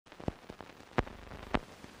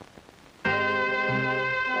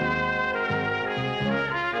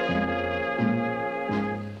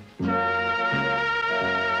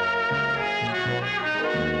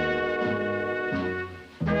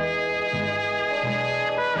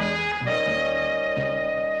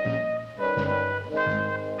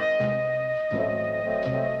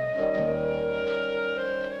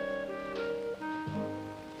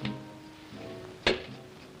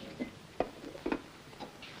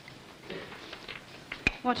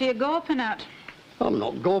What are you gawping at? I'm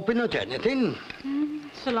not gawping at anything.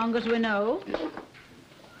 So long as we know.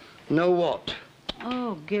 Know what?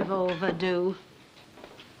 Oh, give over, do.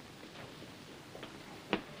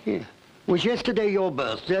 Yeah. Was yesterday your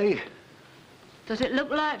birthday? Does it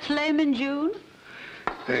look like flaming June?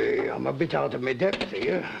 Hey, I'm a bit out of my depth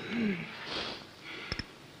here.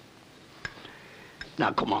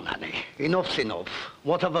 Now, come on, Annie. Enough's enough.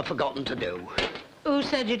 What have I forgotten to do? Who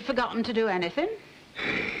said you'd forgotten to do anything?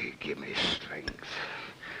 Hey, give me strength.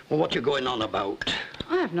 Well, what you going on about?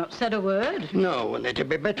 I have not said a word. No, and it'd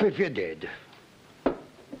be better if you did.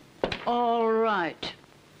 All right.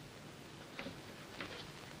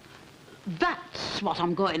 That's what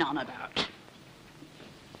I'm going on about.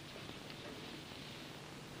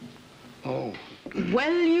 Oh.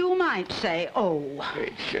 Well, you might say, oh.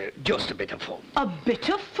 It's just a bit of fun. A bit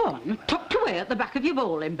of fun? Tucked away at the back of your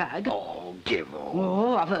bowling bag? Oh, give up.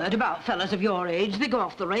 Oh, I've heard about fellas of your age. They go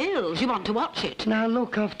off the rails. You want to watch it. Now,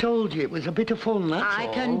 look, I've told you it was a bit of fun, that's all.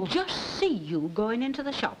 I can just see you going into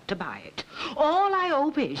the shop to buy it. All I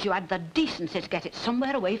hope is you had the decency to get it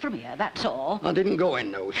somewhere away from here, that's all. I didn't go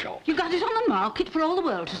in no shop. You got it on the market for all the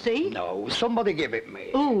world to see? No, somebody give it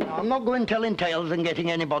me. Ooh. I'm not going telling tales and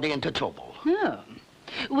getting anybody into trouble. Oh.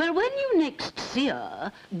 Well, when you next see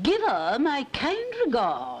her, give her my kind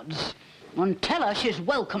regards. And tell her she's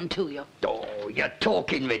welcome to you. Oh, you're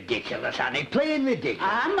talking ridiculous, Annie. Plain ridiculous.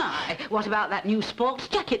 Am I? What about that new sports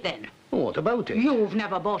jacket, then? What about it? You've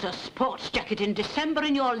never bought a sports jacket in December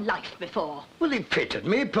in your life before. Well, it fitted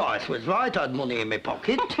me. Price was right. I had money in my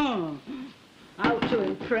pocket. How to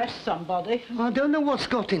impress somebody. I don't know what's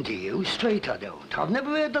got into you. Straight I don't. I've never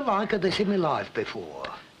heard the like of this in my life before.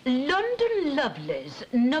 London Lovelies,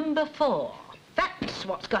 number 4. That's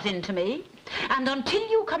what's got into me. And until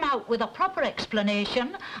you come out with a proper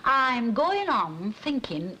explanation, I'm going on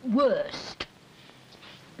thinking worst.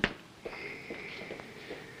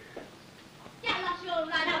 Yeah, that's all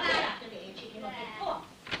right. Now, right after me, chicken bucket. Go on.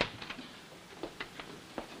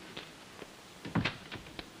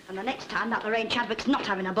 And the next time, that Lorraine Chadwick's not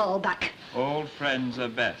having a ball back. Old friends are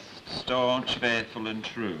best, staunch, faithful and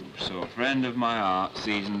true. So, friend of my heart,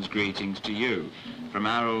 season's greetings to you. From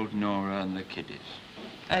Harold, Nora and the kiddies.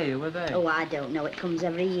 Hey, who are they? Oh, I don't know. It comes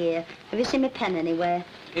every year. Have you seen my pen anywhere?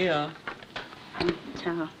 Here.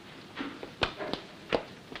 So.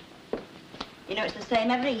 You know, it's the same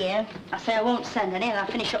every year. I say I won't send any, and I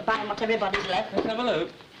finish up buying what everybody's left. Let's have a look.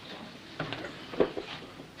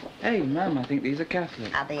 Hey, Mum, I think these are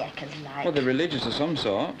Catholic. Are the Eckers like? Well, they're religious of some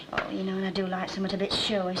sort. Oh, you know, and I do like something a bit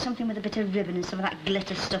showy. Something with a bit of ribbon and some of that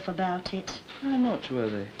glitter stuff about it. How much were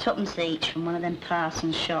they? 2pence each from one of them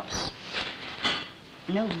Parsons shops.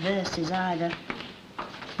 No verses either.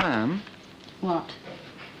 Ma'am? What?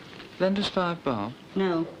 Lend us 5 bob.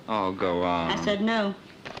 No. Oh, go on. I said no.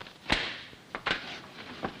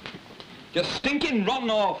 You're stinking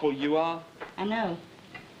rotten awful, you are. I know.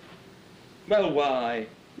 Well, why?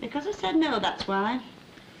 Because I said no, that's why.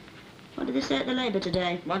 What did they say at the Labour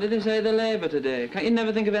today? Why did they say the Labour today? Can't you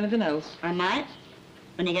never think of anything else? I might.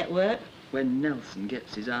 When you get work. When Nelson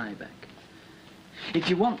gets his eye back. If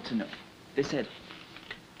you want to know, they said,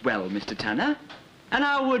 well, Mr. Tanner, and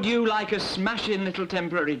how would you like a smashing little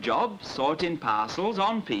temporary job, sorting parcels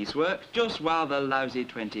on piecework, just while the lousy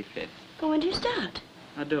 25th? But when do you start?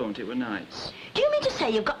 I don't, it were nights. Do you mean to say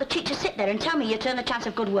you've got the cheek to sit there and tell me you turn the chance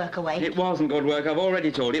of good work away? It wasn't good work, I've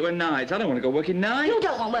already told you, it were nights. I don't want to go working nights. You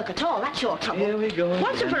don't want work at all, that's your trouble. Here we go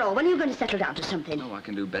Once again. and for all, when are you going to settle down to something? Oh, I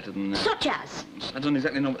can do better than that. Such as? I don't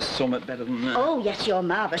exactly know what summit better than that. Oh, yes, you're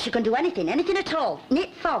marvellous. You can do anything, anything at all.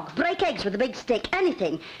 Knit fog, break eggs with a big stick,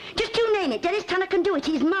 anything. Just you name it. Dennis Tanner can do it.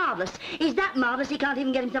 He's marvellous. He's that marvellous he can't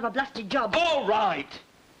even get himself a blasted job. All right!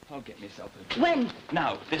 I'll get myself a job. When?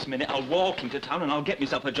 Now, this minute, I'll walk into town and I'll get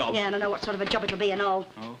myself a job. Yeah, and I know what sort of a job it'll be and all.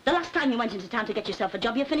 Oh? The last time you went into town to get yourself a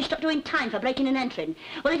job, you finished up doing time for breaking and entering.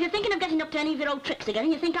 Well, if you're thinking of getting up to any of your old tricks again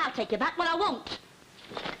and you think I'll take you back, well, I won't.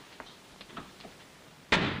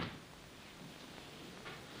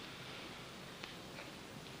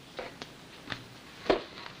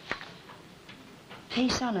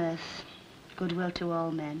 Peace on earth, goodwill to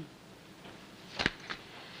all men.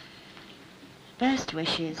 Best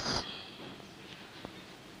wishes,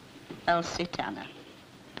 Elsie Tanner.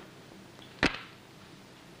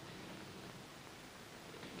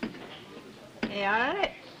 You all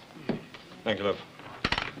right? Thank you, love.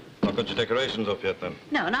 Not got your decorations up yet, then?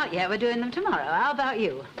 No, not yet. We're doing them tomorrow. How about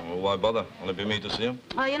you? Well, why bother? Will it be me to see them?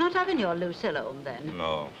 Oh, you're not having your Lucille home, then?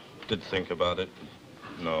 No. Did think about it.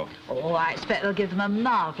 No. Oh, I expect they'll give them a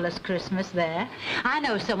marvellous Christmas there. I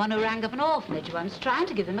know someone who rang up an orphanage once trying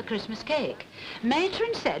to give them a Christmas cake.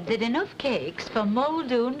 Matron said they'd enough cakes for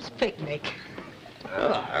Muldoon's picnic.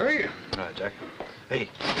 Oh, Harry. Right, Jack. Hey,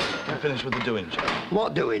 you finished with the doings, Jack?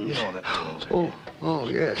 What doings? You know that doings. Oh,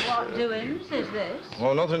 yes. What doings is this?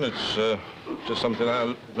 Well, nothing. It's just something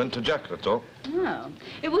I lent to Jack, that's all. Oh,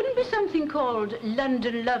 it wouldn't be something called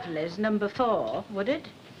London Lovelies number 4, would it?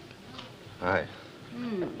 Aye.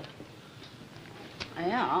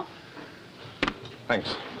 Yeah.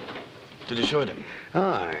 Thanks. Did you show it him?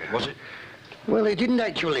 Aye. Was it? Well, he didn't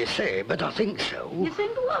actually say, but I think so. You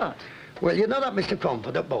think what? Well, you know that Mr.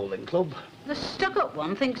 Cromford at Bowling Club? The stuck-up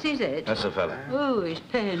one thinks he's it. That's the fella. Oh, he's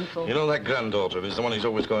painful. You know that granddaughter of his, the one he's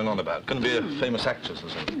always going on about? Going to be a famous actress or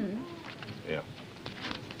something. Yeah.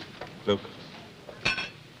 Look.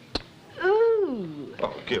 Ooh.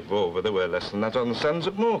 Oh, give over. They wear less than that on the sands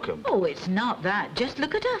at Morecambe. Oh, it's not that. Just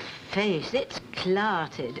look at her face. It's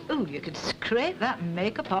clarted. Oh, you could scrape that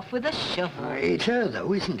makeup off with a shovel. It's her,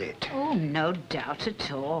 though, isn't it? Oh, no doubt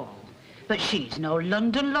at all. But she's no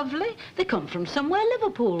London lovely. They come from somewhere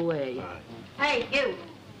Liverpool way. Hey, you.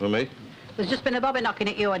 For me? There's just been a bobby knocking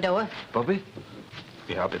at your door. Bobby?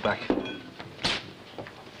 Yeah, I'll be back.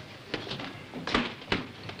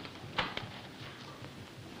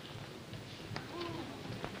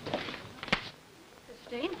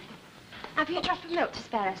 Christine, have you a drop of milk to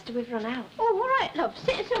spare, Esther? We've run out. Oh, all right, love.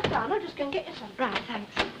 Sit yourself down. I'll just go and get you some. Right,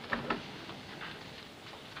 thanks.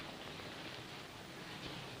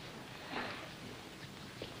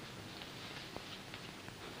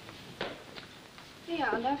 Here you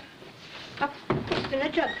are, love. I've put in a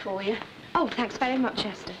jug for you. Oh, thanks very much,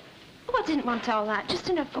 Esther. Oh, I didn't want all that. Just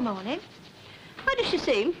enough for morning. How does she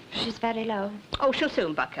seem? She's very low. Oh, she'll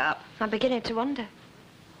soon back up. I'm beginning to wonder.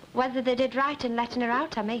 Whether they did right in letting her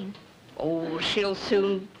out, I mean. Oh, she'll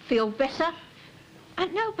soon feel better. I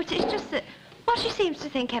know, but it's just that... Well, she seems to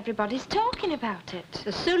think everybody's talking about it.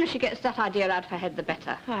 The sooner she gets that idea out of her head, the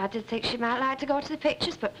better. Well, I did think she might like to go to the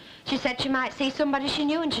pictures, but she said she might see somebody she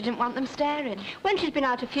knew and she didn't want them staring. When she's been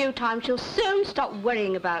out a few times, she'll soon stop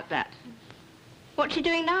worrying about that. What's she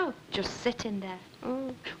doing now? Just sitting there. Oh.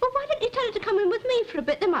 Well, why don't you tell her to come in with me for a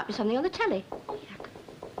bit? There might be something on the telly.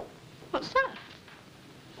 What's that?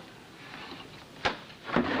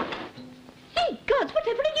 Hey, gods,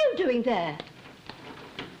 whatever are you doing there?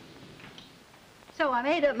 So I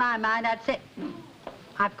made up my mind I'd say...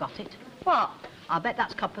 I've got it. What? I'll bet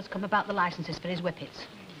that's Copper's come about the licenses for his whippets.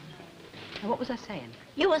 Now, what was I saying?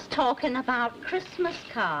 You was talking about Christmas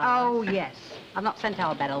cards. Oh, yes. I've not sent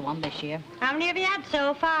our Beryl one this year. How many have you had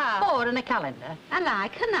so far? 4 and a calendar. I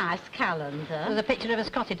like a nice calendar. There's a picture of a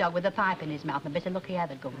Scotty dog with a pipe in his mouth and a bit of lucky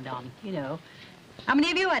heather gummed on, you know. How many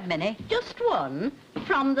have you had, Minnie? Just one,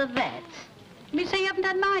 from the vet. You say you haven't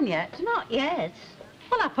had mine yet? Not yet.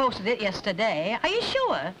 Well, I posted it yesterday. Are you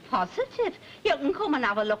sure? Positive. You can come and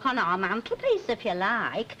have a look on our mantelpiece if you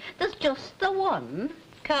like. There's just the one.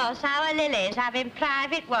 'Cause our Lily's having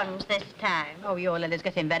private ones this time. Oh, your Lily's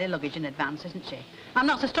getting very luggage in advance, isn't she? I'm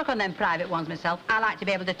not so stuck on them private ones myself. I like to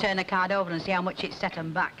be able to turn a card over and see how much it's set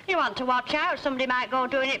 'em back. You want to watch out. Somebody might go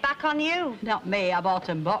doing it back on you. Not me. I bought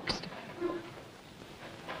 'em boxed.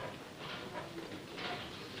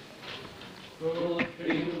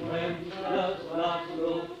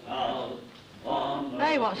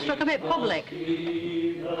 Hey, what struck a bit public?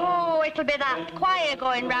 Oh, it'll be that choir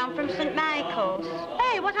going round from St. Michael's.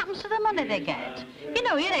 Hey, what happens to the money they get? You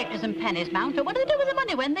know, your acres and pennies mount, but what do they do with the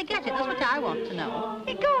money when they get it? That's what I want to know.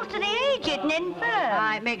 It goes to the aged and infirm.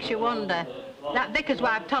 Ah, it makes you wonder. That vicar's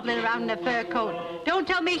wife toddling around in a fur coat. Don't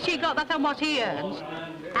tell me she got that on what he earns.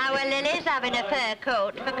 Our Lily's having a fur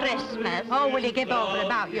coat for Christmas. Oh, will you give over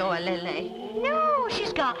about your Lily? No,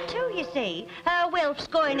 she's got to, you see. Her Wilf's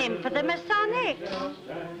going in for the Masonics.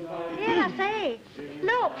 Yeah, I say.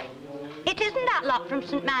 Look, it isn't that lot from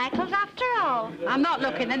St. Michael's after all. I'm not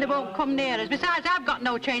looking, then they won't come near us. Besides, I've got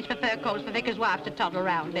no change for fur coats for vicar's wife to toddle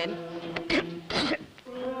around in.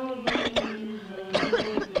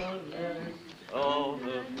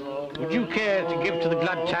 Would you care to give to the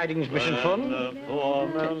Glad Tidings Mission Fund?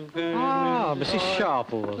 Ah, Mrs.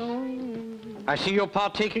 Sharples. I see you're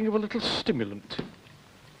partaking of a little stimulant.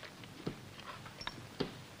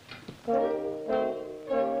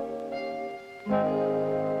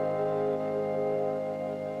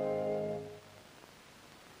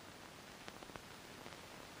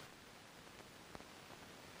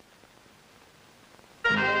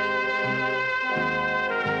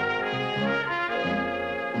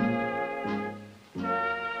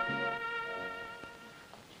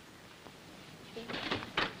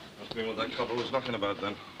 Must be what that couple was knocking about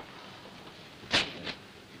then.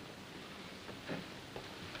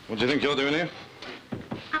 What do you think you're doing here?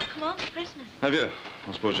 I've come home for Christmas. Have you?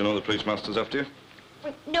 I suppose you know the police master's after you.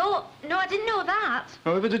 No, I didn't know that.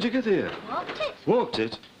 However did you get here? Walked it. Walked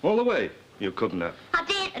it? All the way? You couldn't have. I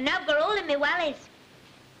did, and now I've got all in my wellies.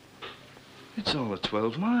 It's all of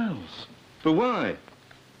 12 miles. But why?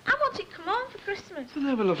 I wanted to come home for Christmas. You'll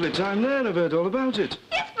have a lovely time there. I've heard all about it.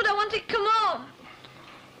 Yes, but I wanted to come home.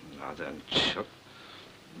 Now then, Chuck.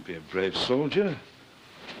 Be a brave soldier.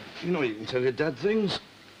 You know you can tell your dad things.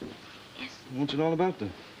 Yes. What's it all about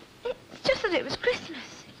then? It's just that it was Christmas.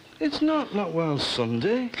 It's not while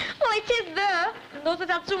Sunday. Well, it is there. And those that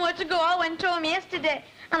had somewhere to go all went home yesterday.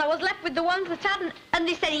 And I was left with the ones that hadn't. And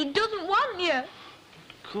they said he doesn't want you.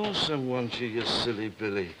 Of course I want you, you silly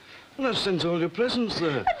Billy. And I've sent all your presents there.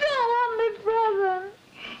 I don't want my present.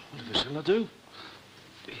 What shall I do?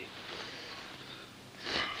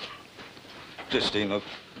 Justine, look.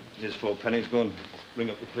 Here's 4 pennies. Go and ring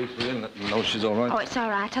up the police for you and let them know she's all right. Oh, it's all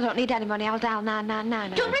right. I don't need any money. I'll dial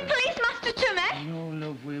 999. Don't bring police master to me. No,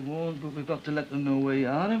 love, we won't, but we've got to let them know where you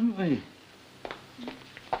are, haven't we?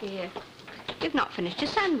 Here. You've not finished your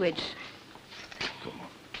sandwich. Come on.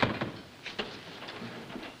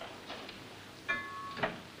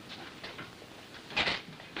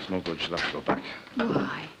 It's no good. She'll have to go back.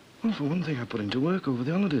 Why? Well, for one thing, I put into work over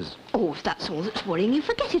the holidays. Oh, if that's all that's worrying you,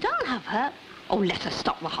 forget it. I'll have her. Oh, let her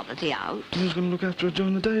stop the holiday out. Who's going to look after her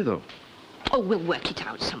during the day, though? Oh, we'll work it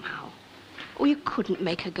out somehow. Oh, you couldn't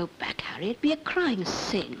make her go back, Harry. It'd be a crying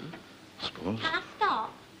sin. I suppose. Can I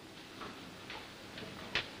stop?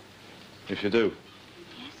 If you do.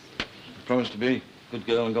 Yes. Promise to be a good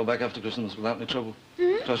girl and go back after Christmas without any trouble.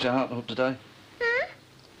 Cross your heart and hope to die.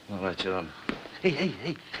 All right, you're on. Hey.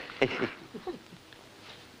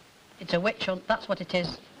 It's a witch hunt, that's what it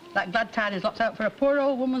is. That glad tidings lot's out for a poor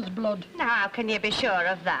old woman's blood. Now, how can you be sure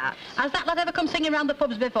of that? Has that lot ever come singing round the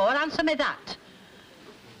pubs before? Answer me that.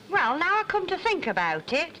 Well, now I come to think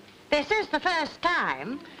about it, this is the first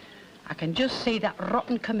time. I can just see that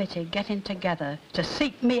rotten committee getting together to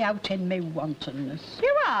seek me out in me wantonness.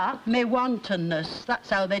 You are? Me wantonness. That's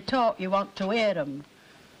how they talk. You want to hear 'em.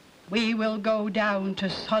 We will go down to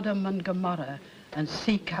Sodom and Gomorrah and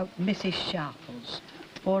seek out Mrs. Sharples.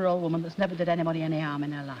 Poor old woman that's never did anybody any harm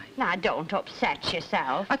in her life. Now, don't upset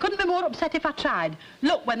yourself. I couldn't be more upset if I tried.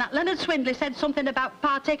 Look, when that Leonard Swindley said something about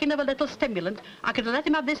partaking of a little stimulant, I could have let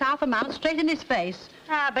him have this £1/2 straight in his face.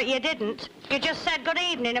 Ah, but you didn't. You just said good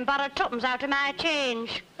evening and borrowed 2pence out of my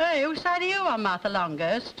change. Hey, whose side are you on, Martha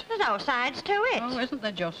Longhurst? There's no sides to it. Oh, isn't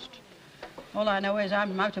there just? All I know is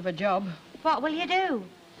I'm out of a job. What will you do?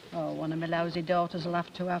 Oh, one of my lousy daughters will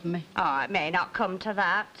have to have me. Oh, it may not come to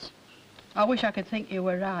that. I wish I could think you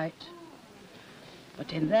were right.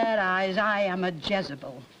 But in their eyes, I am a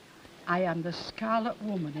Jezebel. I am the Scarlet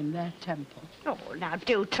Woman in their temple. Oh, now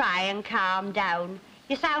do try and calm down.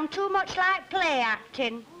 You sound too much like play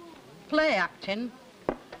acting. Play acting?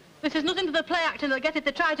 This is nothing to the play acting they'll get if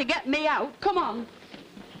they try to get me out. Come on.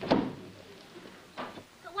 But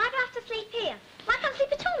why do I have to sleep here? Why can't I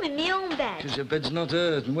sleep at home in my own bed? Because your bed's not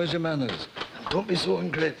hers, and where's your manners? Don't be so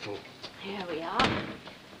ungrateful. Here we are.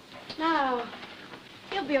 Now,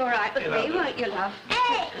 you'll be all right with me, won't you, love?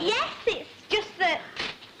 Yes, it's just that...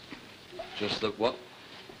 Just look what?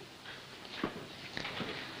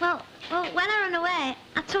 Well, when I run away,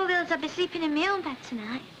 I told the others I'd be sleeping in my own bed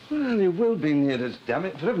tonight. Well, you will be near us, damn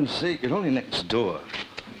it. For heaven's sake, you're only next door.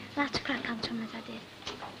 I'll have to crack on to them as I did.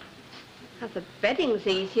 Well, the bedding's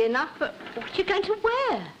easy enough, but what are you going to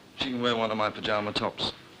wear? She can wear one of my pyjama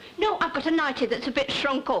tops. No, I've got a nightie that's a bit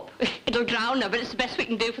shrunk up. It'll drown her, but it's the best we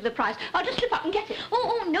can do for the price. I'll just slip up and get it.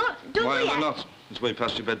 Oh, no, don't Why do am I that. not? It's way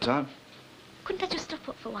past your bedtime. Couldn't I just stop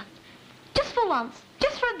up for once? Just for once.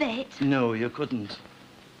 Just for a bit. No, you couldn't.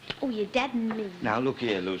 Oh, you're dead mean. Now, look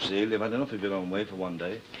here, Lucille. You've had enough of your own way for one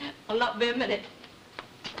day. I'll not be a minute.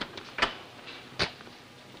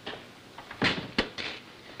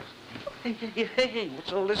 Hey,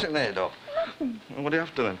 what's all this in there, Doc? Nothing. What are you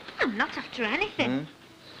after, then? I'm not after anything.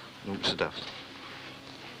 Don't be so daft.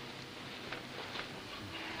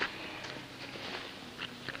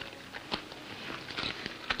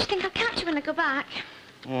 Do you think I'll catch you when I go back?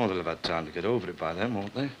 Oh, they'll have had time to get over it by then,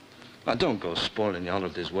 won't they? Now, don't go spoiling your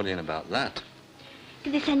holidays worrying about that.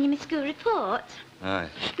 Did they send you my school report? Aye.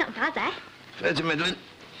 Not bad, eh? Fair to middling.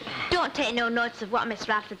 Don't take no notice of what Miss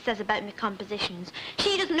Radford says about me compositions.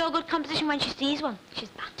 She doesn't know good composition when she sees one. She's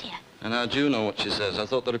bad here. And how do you know what she says? I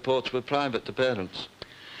thought the reports were private to parents.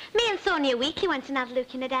 Me and Sonia Weekly went and had a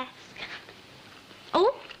look in her desk.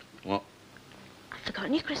 Oh? What? I've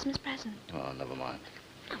forgotten your Christmas present. Oh, never mind.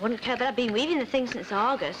 I wouldn't care, but I've been weaving the thing since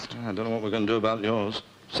August. I don't know what we're going to do about yours.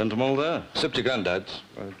 Sent them all there. Except your granddad's.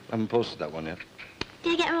 I haven't posted that one yet.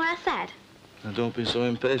 Did you get me what I said? Now, don't be so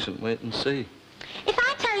impatient. Wait and see. If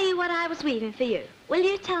I tell you what I was weaving for you, will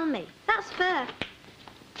you tell me? That's fair.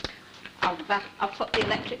 I'll put the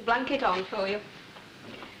electric blanket on for you.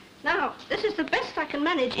 Now, this is the best I can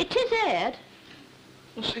manage. It is aired.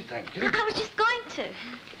 Well, say thank you. I was just going to.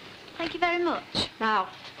 Thank you very much. Now,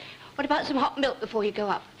 what about some hot milk before you go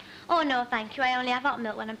up? Oh, no, thank you. I only have hot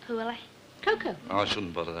milk when I'm poorly. Cocoa? Oh, I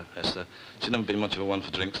shouldn't bother her, Esther. She's never been much of a one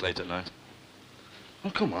for drinks late at night.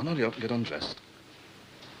 Well, come on, hurry up and get undressed.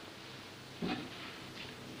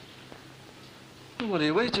 Well, what are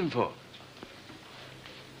you waiting for?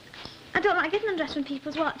 I don't like getting undressed when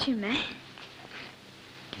people's watching me.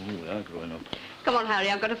 Oh, we are growing up. Come on, Harry,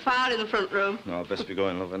 I've got a fire in the front room. No, I'd best be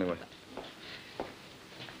going, love, anyway.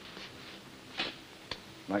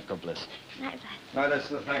 Night, God bless. Night, Night,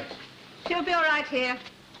 Esther, thanks. She'll be all right here.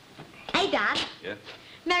 Hey, Dad. Yeah?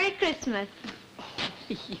 Merry Christmas.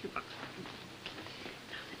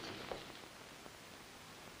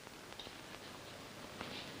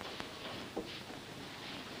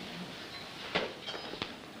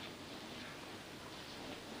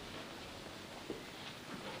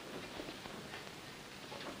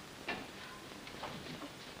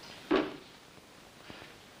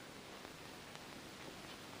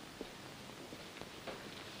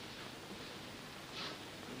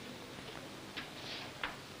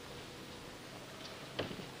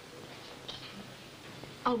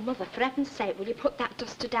 Oh, Mother, for heaven's sake, will you put that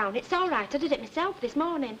duster down? It's all right. I did it myself this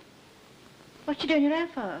morning. What you doing your hair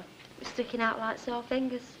for? It's sticking out like sore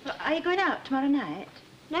fingers. Well, are you going out tomorrow night?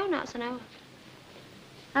 No, not so now.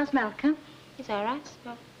 How's Malcolm? He's all right.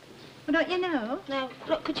 No. Well, don't you know? No.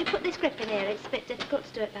 Look, could you put this grip in here? It's a bit difficult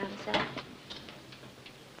to do it by myself.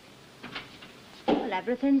 Well,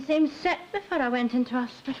 everything seemed set before I went into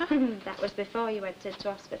hospital. That was before you went into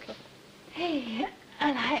hospital. Hey,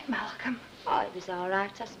 I like Malcolm. Oh, it was all right,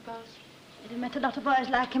 I suppose. You'd have met a lot of boys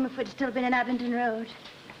like him if we'd still been in Abingdon Road.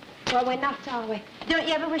 Well, we're not, are we? Don't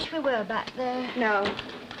you ever wish we were back there? No.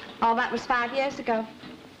 Oh, that was 5 years ago.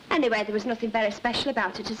 Anyway, there was nothing very special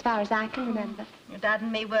about it as far as I can remember. Your dad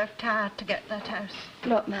and me worked hard to get that house.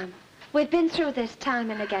 Look, Ma'am, we've been through this time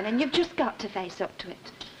and again, and you've just got to face up to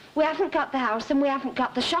it. We haven't got the house and we haven't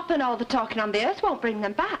got the shop, and all the talking on the earth won't bring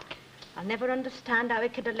them back. I'll never understand how he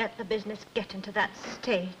could have let the business get into that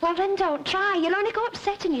state. Well, then don't try. You'll only go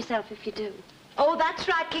upsetting yourself if you do. Oh, that's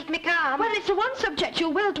right. Keep me calm. Well, it's the one subject you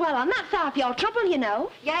will dwell on. That's half your trouble, you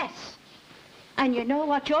know. Yes. And you know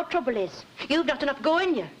what your trouble is? You've not enough go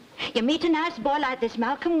in you. You meet a nice boy like this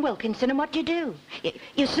Malcolm Wilkinson, and what do?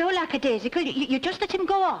 You're so lackadaisical, you just let him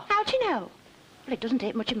go off. How do you know? Well, it doesn't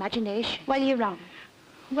take much imagination. Well, you're wrong.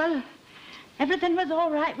 Well, everything was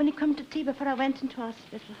all right when he come to tea before I went into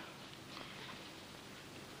hospital.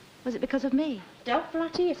 Was it because of me? Don't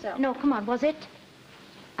flatter yourself. No, come on, was it?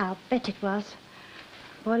 I'll bet it was.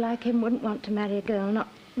 A boy like him wouldn't want to marry a girl, not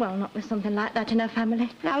with something like that in her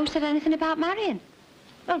family. Now, who said anything about marrying?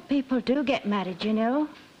 Well, people do get married, you know.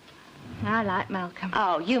 I like Malcolm.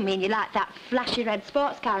 Oh, you mean you like that flashy red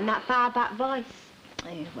sports car and that far-back voice?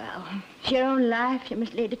 Well, it's your own life. You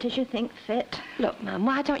must lead it as you think fit. Look, Ma'am,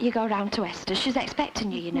 why don't you go round to Esther? She's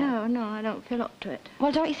expecting you, you know. No, I don't feel up to it.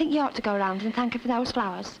 Well, don't you think you ought to go round and thank her for those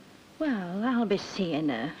flowers? Well, I'll be seeing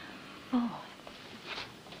her. Oh.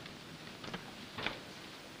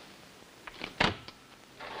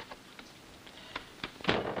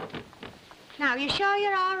 Now, you sure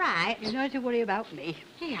you're all right? You don't have to worry about me.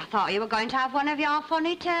 Gee, I thought you were going to have one of your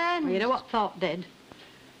funny turns. Well, you know what thought did?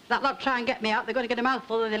 That lot try and get me out, they're going to get a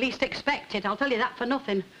mouthful when they least expect it. I'll tell you that for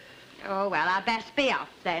nothing. Oh, well, I'd best be off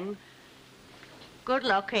then. Good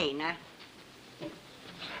luck, Ena.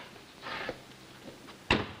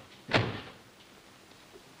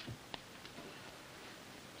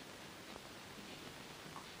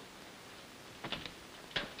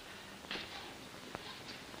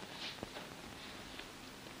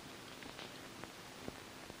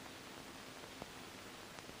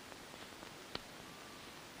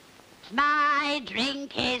 My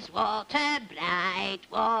drink is water bright,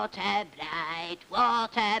 water bright,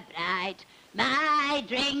 water bright. My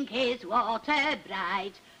drink is water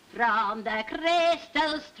bright from the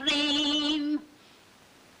crystal stream.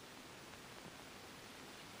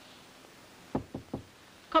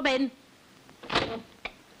 Come in.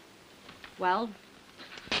 Well?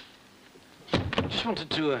 Just wanted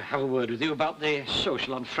to have a word with you about the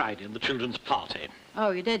social on Friday and the children's party.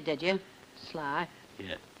 Oh, you did you? Sly.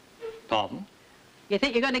 Yeah. Pardon? You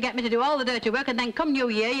think you're going to get me to do all the dirty work and then come New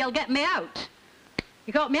Year, you'll get me out.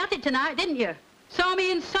 You caught me at it tonight, didn't you? Saw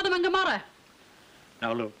me in Sodom and Gomorrah.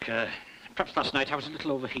 Now, look, perhaps last night I was a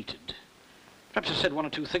little overheated. Perhaps I said one or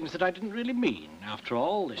two things that I didn't really mean. After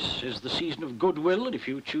all, this is the season of goodwill, and if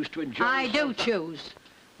you choose to enjoy I yourself... do choose.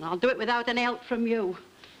 And I'll do it without any help from you.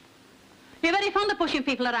 You're very fond of pushing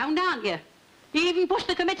people around, aren't you? You even push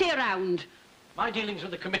the committee around. My dealings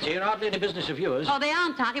with the committee are hardly any business of yours. Oh, they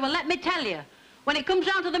aren't you? Well, let me tell you. When it comes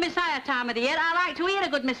round to the Messiah time of the year, I like to hear a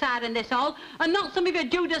good Messiah in this hall, and not some of your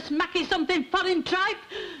Judas Mackey something foreign tripe.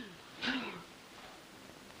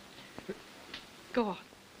 Go on.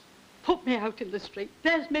 Put me out in the street.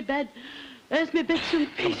 There's my bed. There's my bits and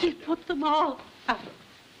pieces. Put them all out.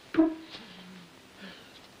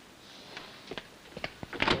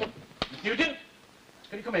 Miss Newton,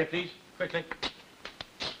 can you come here, please? Quickly.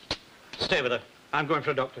 Stay with her. I'm going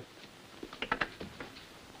for a doctor.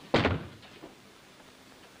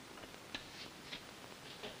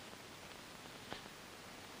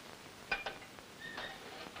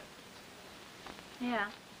 Yeah.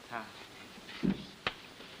 Ah.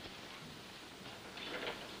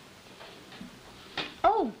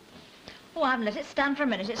 Oh, I haven't let it stand for a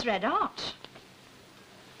minute. It's red hot.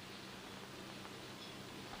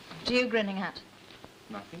 What are you grinning at?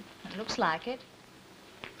 Nothing. It looks like it.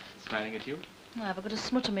 Smiling at you? Oh, have I got a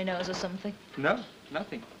smut on my nose or something? No,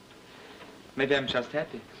 nothing. Maybe I'm just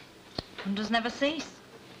happy. Wonders never cease.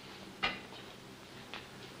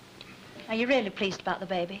 Are you really pleased about the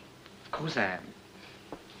baby? Of course I am.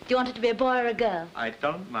 Do you want it to be a boy or a girl? I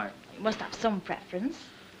don't mind. You must have some preference.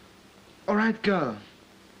 All right, girl.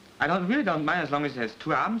 I really don't mind as long as it has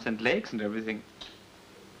 2 arms and legs and everything.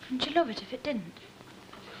 Wouldn't you love it if it didn't?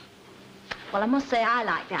 Well, I must say I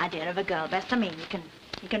like the idea of a girl best. I mean,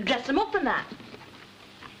 you can dress them up and that.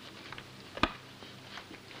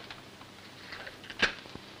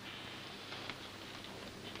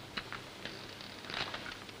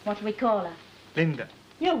 What do we call her? Linda.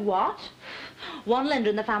 You what? One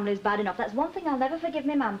Linda in the family is bad enough. That's one thing I'll never forgive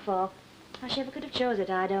my man for. How she ever could have chose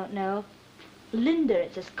it, I don't know. Linda,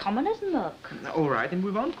 it's as common as muck. All right, and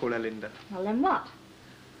we won't call her Linda. Well, then what?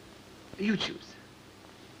 You choose.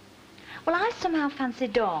 Well, I somehow fancy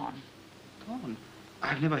Dawn. Dawn?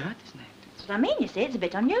 I've never heard this name. That's what I mean, you see. It's a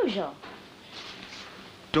bit unusual.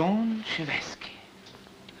 Dawn Chevesky.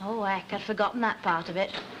 Oh, heck, I'd forgotten that part of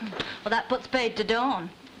it. Well, that puts paid to Dawn.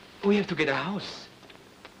 We have to get a house.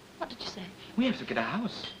 What did you say? We have to get a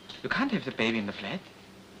house. You can't have the baby in the flat.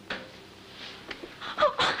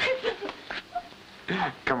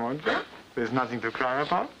 Come on, girl. There's nothing to cry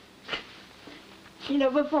about. You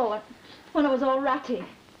know, before, when I was all ratty,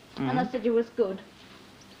 and I said you was good.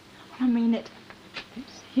 I mean it.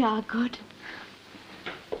 You are good.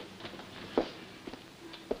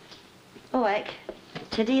 Oh, heck.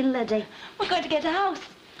 Tiddy Liddy. We're going to get a house.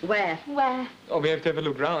 Where? Where? Oh, we have to have a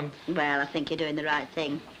look round. Well, I think you're doing the right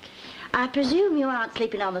thing. I presume you aren't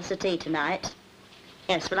sleeping on the settee tonight?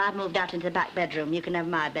 Yes, well, I've moved out into the back bedroom. You can have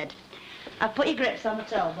my bed. I've put your grips on the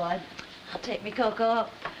towel, boy. I'll take me cocoa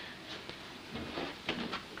up.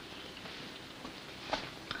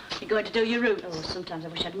 You going to do your roots? Oh, sometimes I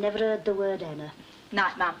wish I'd never heard the word Henna.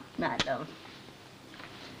 Night, ma'am. Night, love.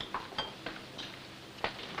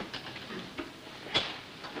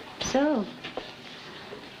 So,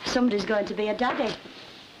 somebody's going to be a daddy.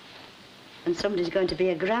 And somebody's going to be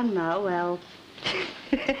a grandma, well...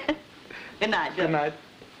 Good night, Bill. Good night.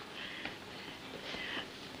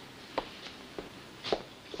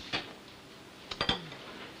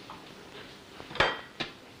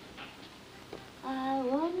 I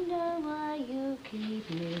wonder why you keep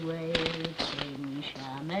me waiting,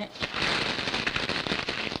 Shamit.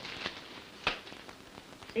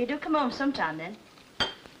 So you do come home sometime, then?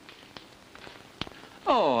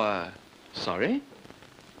 Oh, sorry.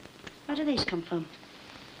 Where do these come from?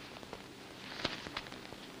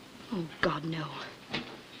 Oh, God, no.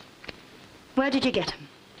 Where did you get them?